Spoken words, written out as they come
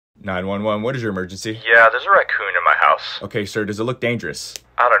911, what is your emergency? Yeah, there's a raccoon in my house. Okay, sir, does it look dangerous?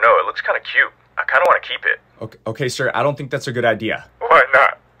 I don't know, it looks kind of cute. I kind of want to keep it. Okay, sir, I don't think that's a good idea. Why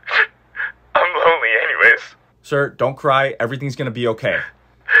not? I'm lonely anyways. Sir, don't cry. Everything's gonna be okay.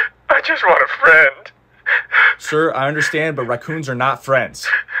 I just want a friend. Sir, I understand, but raccoons are not friends.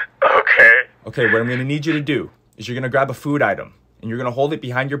 Okay. Okay, what I'm gonna need you to do is you're gonna grab a food item, and you're gonna hold it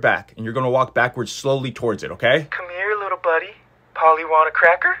behind your back, and you're gonna walk backwards slowly towards it, okay? Come here, little buddy. Polly want a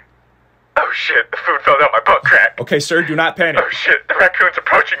cracker? Oh shit, the food fell down my butt crack. Okay, sir, do not panic. Oh shit, the raccoon's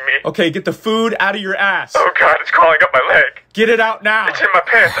approaching me. Okay, get the food out of your ass. Oh god, it's crawling up my leg. Get it out now. It's in my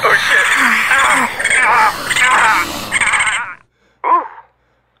pants. Oh shit. Ooh,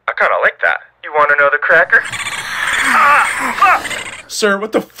 I kinda like that. You want another cracker? Fuck! Sir,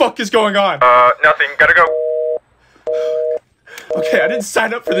 what the fuck is going on? Nothing. Gotta go. Okay, I didn't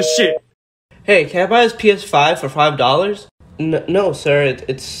sign up for this shit. Hey, can I buy this PS5 for $5? No, sir,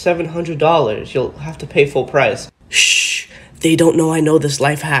 it's $700. You'll have to pay full price. Shh, they don't know I know this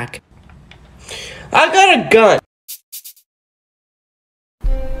life hack. I got a gun!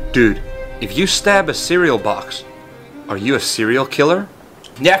 Dude, if you stab a cereal box, are you a serial killer?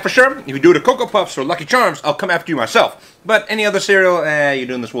 Yeah, for sure. If you do the Cocoa Puffs or Lucky Charms, I'll come after you myself. But any other cereal, you're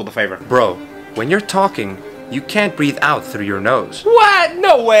doing this world a favor. Bro, when you're talking, you can't breathe out through your nose. What?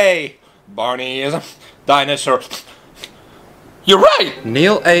 No way! Barney is a dinosaur. You're right!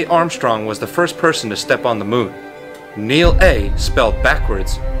 Neil A. Armstrong was the first person to step on the moon. Neil A., spelled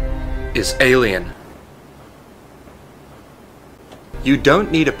backwards, is alien. You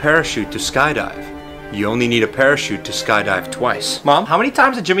don't need a parachute to skydive. You only need a parachute to skydive twice. Mom, how many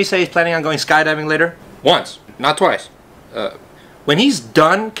times did Jimmy say he's planning on going skydiving later? Once, not twice. When he's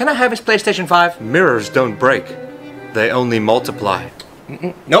done, can I have his PlayStation 5? Mirrors don't break. They only multiply.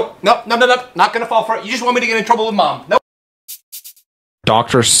 Nope, not gonna fall for it. You just want me to get in trouble with Mom. Nope.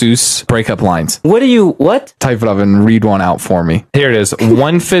 Dr. Seuss breakup lines. What? Type it up and read one out for me. Here it is.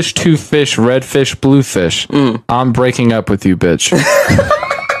 One fish, two fish, red fish, blue fish. I'm breaking up with you, bitch.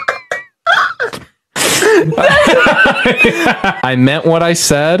 I meant what I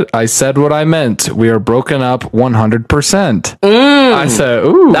said. I said what I meant. We are broken up 100%. I said,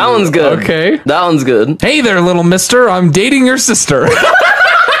 ooh. That one's good. Okay. That one's good. Hey there, little mister. I'm dating your sister.